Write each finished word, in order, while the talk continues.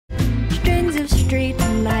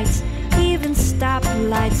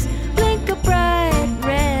lights blink a bright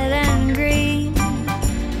red and green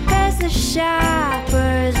as the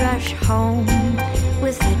shoppers rush home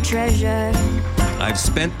with the treasure. I've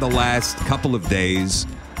spent the last couple of days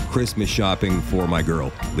Christmas shopping for my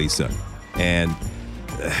girl, Lisa. And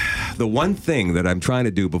the one thing that I'm trying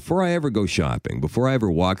to do before I ever go shopping, before I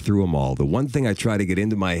ever walk through a mall, the one thing I try to get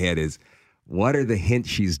into my head is, what are the hints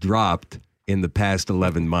she's dropped in the past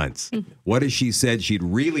 11 months? What has she said she'd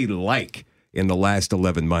really like in the last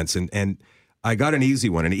 11 months? And I got an easy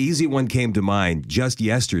one. An easy one came to mind just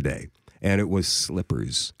yesterday, and it was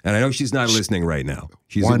slippers. And I know she's not listening right now.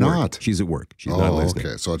 She's Why at work. not? She's at work. She's not listening.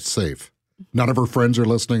 Okay, so it's safe. None of her friends are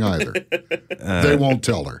listening either. They won't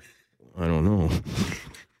tell her. I don't know.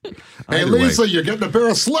 Hey, Either Lisa, way. you're getting a pair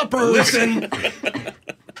of slippers. Listen.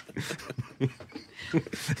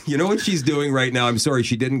 You know what she's doing right now? I'm sorry,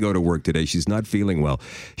 she didn't go to work today. She's not feeling well.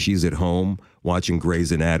 She's at home watching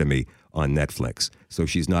Grey's Anatomy on Netflix. So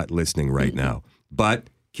she's not listening right now. But,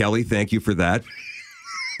 Kelly, thank you for that.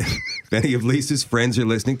 If any of Lisa's friends are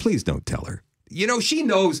listening, please don't tell her. You know, she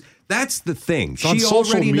knows. That's the thing. It's on She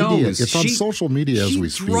social already media. knows. It's on social media as we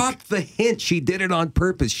speak. She dropped the hint. She did it on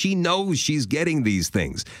purpose. She knows she's getting these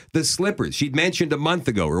things. The slippers. She'd mentioned a month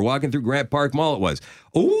ago. We're walking through Grant Park Mall, it was.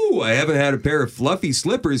 Oh, I haven't had a pair of fluffy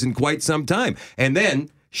slippers in quite some time. And then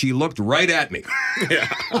she looked right at me.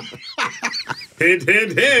 Hint,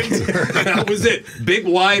 hint, hint. That was it. Big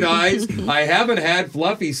wide eyes. I haven't had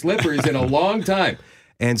fluffy slippers in a long time.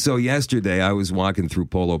 And so yesterday I was walking through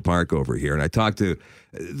Polo Park over here, and I talked to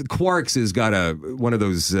the Quarks has got one of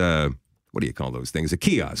those what do you call those things? A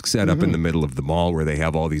kiosk set up in the middle of the mall where they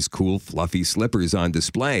have all these cool fluffy slippers on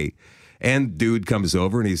display. And dude comes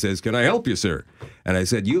over and he says, "Can I help you, sir?" And I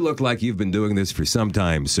said, "You look like you've been doing this for some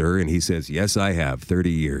time, sir." And he says, "Yes, I have,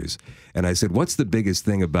 30 years." And I said, "What's the biggest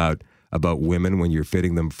thing about women when you're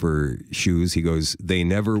fitting them for shoes?" He goes, "They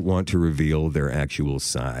never want to reveal their actual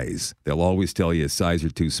size. They'll always tell you a size or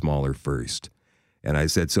two smaller first." And I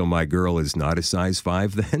said, "So my girl is not a size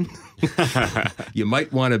 5 then?" You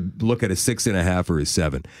might want to look at a 6.5 or a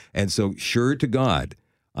 7. And so sure to God,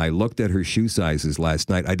 I looked at her shoe sizes last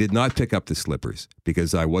night. I did not pick up the slippers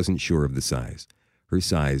because I wasn't sure of the size. Her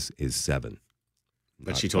size is 7.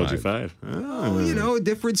 But she told you 5. Oh, you know,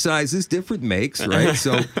 different sizes, different makes, right?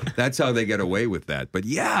 So that's how they get away with that. But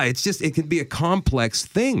yeah, it can be a complex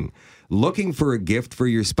thing. Looking for a gift for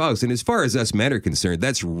your spouse. And as far as us men are concerned,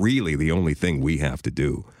 that's really the only thing we have to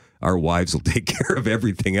do. Our wives will take care of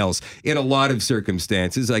everything else. In a lot of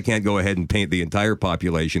circumstances, I can't go ahead and paint the entire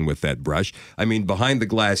population with that brush. I mean, behind the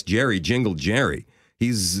glass Jerry, Jingle Jerry.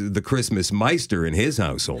 He's the Christmas Meister in his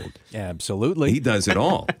household. Absolutely. He does it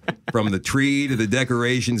all. From the tree to the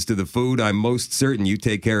decorations to the food, I'm most certain you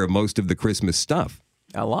take care of most of the Christmas stuff.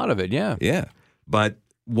 A lot of it, yeah. Yeah. But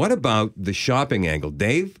what about the shopping angle?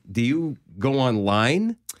 Dave, do you go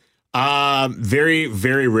online? Very,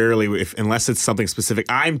 very rarely, unless it's something specific.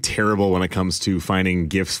 I'm terrible when it comes to finding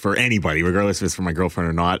gifts for anybody, regardless if it's for my girlfriend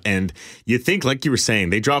or not. And you think, like you were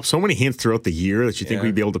saying, they drop so many hints throughout the year that you think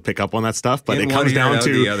we'd be able to pick up on that stuff. But it comes down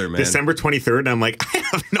to December 23rd, and I'm like, I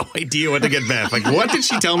have no idea what to get Beth. Like, what did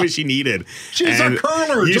she tell me she needed? She's a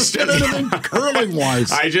curler. Just get anything curling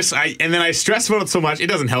wise. And then I stress about it so much. It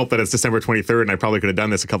doesn't help that it's December 23rd, and I probably could have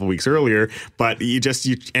done this a couple weeks earlier. But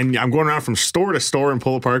and I'm going around from store to store in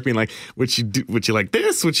Polo Park, being like, would you like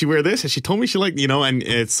this? Would she wear this? And she told me she liked, and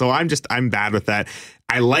it's, so I'm bad with that.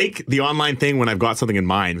 I like the online thing when I've got something in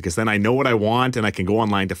mind, because then I know what I want and I can go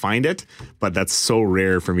online to find it. But that's so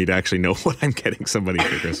rare for me to actually know what I'm getting somebody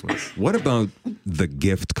for Christmas. What about the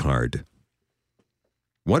gift card?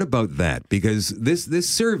 What about that? Because this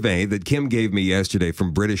survey that Kim gave me yesterday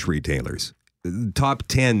from British retailers, top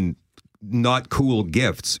 10 not cool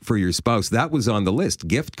gifts for your spouse, that was on the list,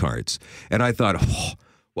 gift cards. And I thought,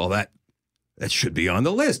 well, that should be on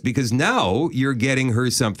the list, because now you're getting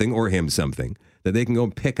her something or him something that they can go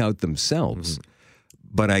and pick out themselves.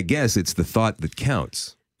 But I guess it's the thought that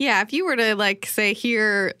counts. Yeah, if you were to say,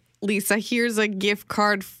 here, Lisa, here's a gift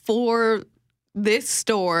card for this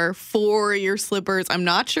store for your slippers. I'm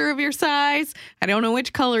not sure of your size. I don't know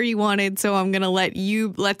which color you wanted, so I'm going to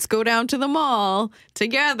let's go down to the mall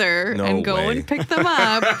together and go and pick them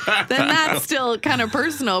up. Then that's still kind of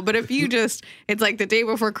personal. But if you it's like the day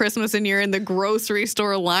before Christmas and you're in the grocery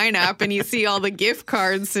store lineup and you see all the gift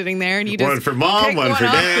cards sitting there and you just one for mom, one for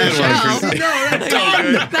dad, one for...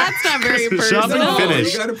 That's not very personal.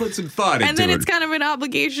 You got to put some thought into it. And then it's kind of an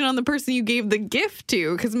obligation on the person you gave the gift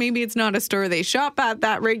to, because maybe it's not a store they shop at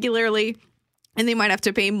that regularly. And they might have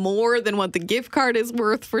to pay more than what the gift card is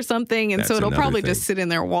worth for something. And That's so it'll another probably thing. just sit in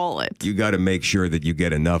their wallet. You got to make sure that you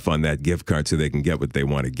get enough on that gift card so they can get what they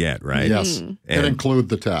want to get, right? Yes, and include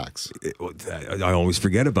the tax. I always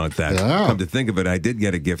forget about that. Yeah. Come to think of it, I did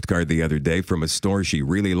get a gift card the other day from a store she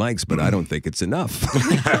really likes, but I don't think it's enough.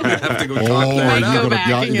 I have to go talk to her Might now. go back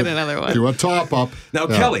and get another one. Do a top up. Now,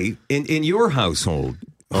 Yeah. Kelly, in your household,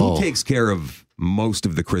 who takes care of most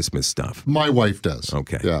of the Christmas stuff? My wife does.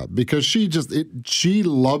 Okay. Yeah, because she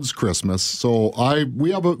loves Christmas. So we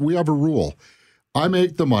have a rule. I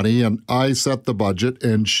make the money and I set the budget,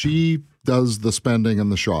 and she does the spending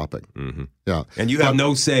and the shopping. Mm-hmm. Yeah. And you have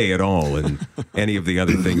no say at all in any of the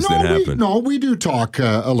other things that happen. We do talk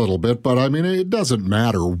a little bit, but I mean, it doesn't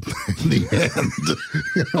matter in the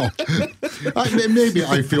end. Maybe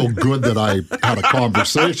I feel good that I had a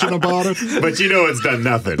conversation about it. But you know it's done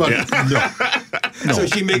nothing. But no. So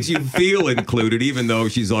she makes you feel included, even though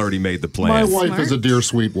she's already made the My plan. wife is a dear,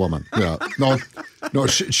 sweet woman. Yeah. No,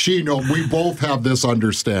 she we both have this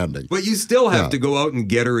understanding. But you still have to go out and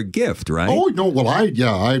get her a gift, right? Oh, no, well, I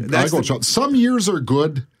go shop. Some years are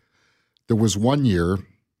good. There was one year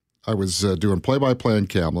I was doing play-by-play in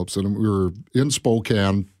Kamloops, and we were in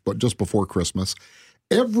Spokane, but just before Christmas.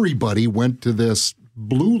 Everybody went to this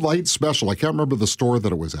blue light special. I can't remember the store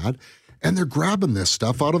that it was at, and they're grabbing this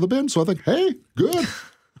stuff out of the bin. So I think, hey, good.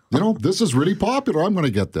 This is really popular. I'm going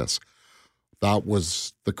to get this. That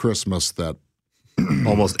was the Christmas that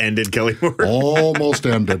Almost ended Kelly Moore. almost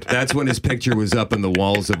ended. That's when his picture was up on the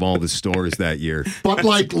walls of all the stores that year. But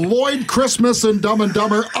like Lloyd Christmas and Dumb and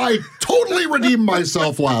Dumber, I totally redeemed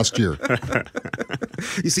myself last year.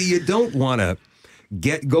 You see, you don't want to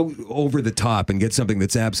go over the top and get something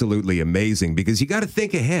that's absolutely amazing, because you got to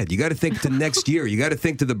think ahead. You got to think to next year. You got to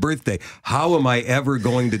think to the birthday. How am I ever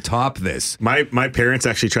going to top this? My parents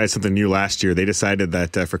actually tried something new last year. They decided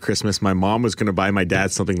that for Christmas, my mom was going to buy my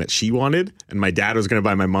dad something that she wanted, and my dad was going to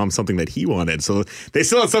buy my mom something that he wanted. So they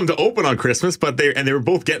still had something to open on Christmas, but they were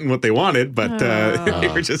both getting what they wanted, but they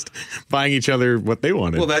were just buying each other what they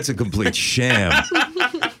wanted. Well, that's a complete sham.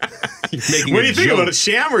 What do you think about it?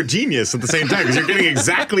 Sham or genius at the same time? Because you're getting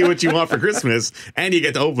exactly what you want for Christmas, and you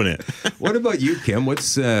get to open it. What about you, Kim? What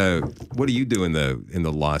do you do in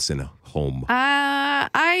the Lawson home?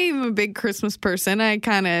 I'm a big Christmas person. I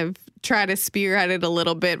kind of try to spearhead it a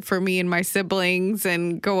little bit for me and my siblings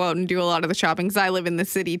and go out and do a lot of the shopping, because I live in the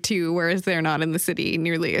city too, whereas they're not in the city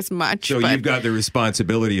nearly as much. So you've got the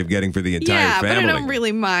responsibility of getting for the entire family. Yeah, but I don't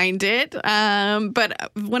really mind it.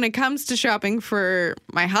 But when it comes to shopping for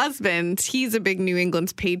my husband, he's a big New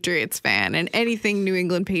England Patriots fan, and anything New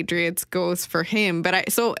England Patriots goes for him.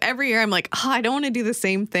 But so every year I'm like, I don't want to do the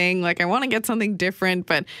same thing. Like, I want to get something different.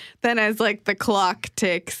 But then as like the clock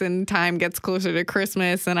ticks and time gets closer to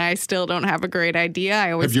Christmas and I still don't have a great idea,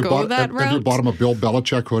 I always go that route. Have you bought him a Bill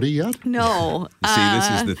Belichick hoodie yet? No. See, this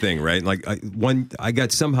is the thing, right? Like I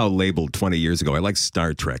got somehow labeled 20 years ago. I like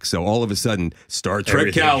Star Trek, so all of a sudden, Star Trek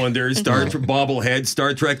Everything. calendar, Star Trek bobblehead,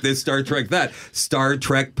 Star Trek this, Star Trek that, Star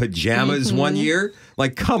Trek pajamas one year.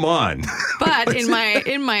 Like, come on. But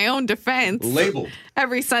in my own defense, Labeled.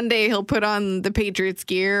 every Sunday he'll put on the Patriots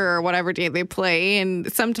gear or whatever day they play,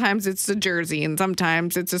 and sometimes it's a jersey and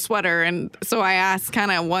sometimes it's a sweater. And so I asked kind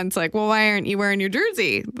of once, like, well, why aren't you wearing your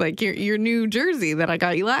jersey, like your new jersey that I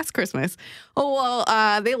got you last Christmas? Oh,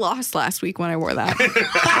 well, they lost last week when I wore that.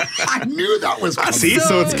 I knew that was coming. See,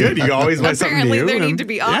 so it's good. You always buy something new. Apparently there and- need to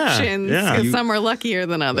be options, Yeah. because some are luckier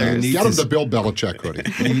than others. need Get him to- the Bill Belichick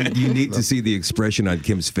hoodie. You need to see the expression on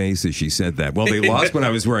Kim's face as she said that. Well, they lost when I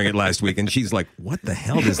was wearing it last week, and she's like, what the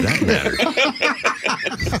hell does that matter?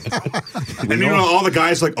 And you know, all the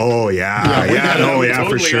guys like, oh yeah, for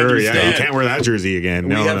totally sure. Yeah, you understand. can't wear that jersey again.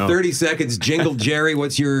 We No, have no. 30 seconds. Jingle Jerry,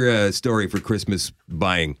 what's your story for Christmas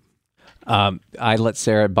buying? I let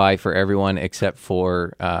Sarah buy for everyone except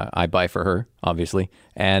for I buy for her, obviously,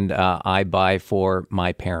 and I buy for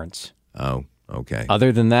my parents. Oh, okay.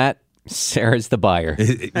 Other than that, Sarah's the buyer.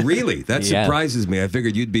 Really? That Yeah. surprises me. I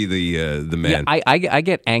figured you'd be the man. Yeah, I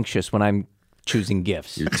get anxious when I'm choosing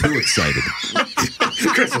gifts. You're too excited.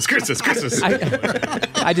 Christmas.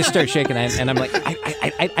 I just start shaking and I'm like,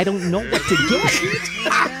 I don't know what to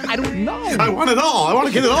get. I don't know. I want it all. I want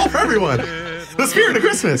to get it all for everyone. The spirit of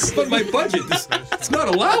Christmas. But my budget, it's not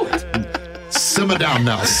allowed. Simmer down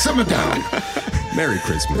now. Simmer down. Merry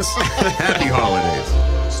Christmas. Happy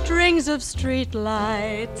holidays. Strings of street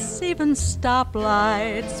lights, even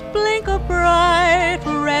stoplights, blink a bright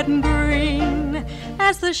red and green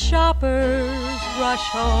as the shoppers rush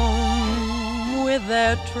home with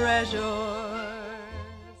their treasure.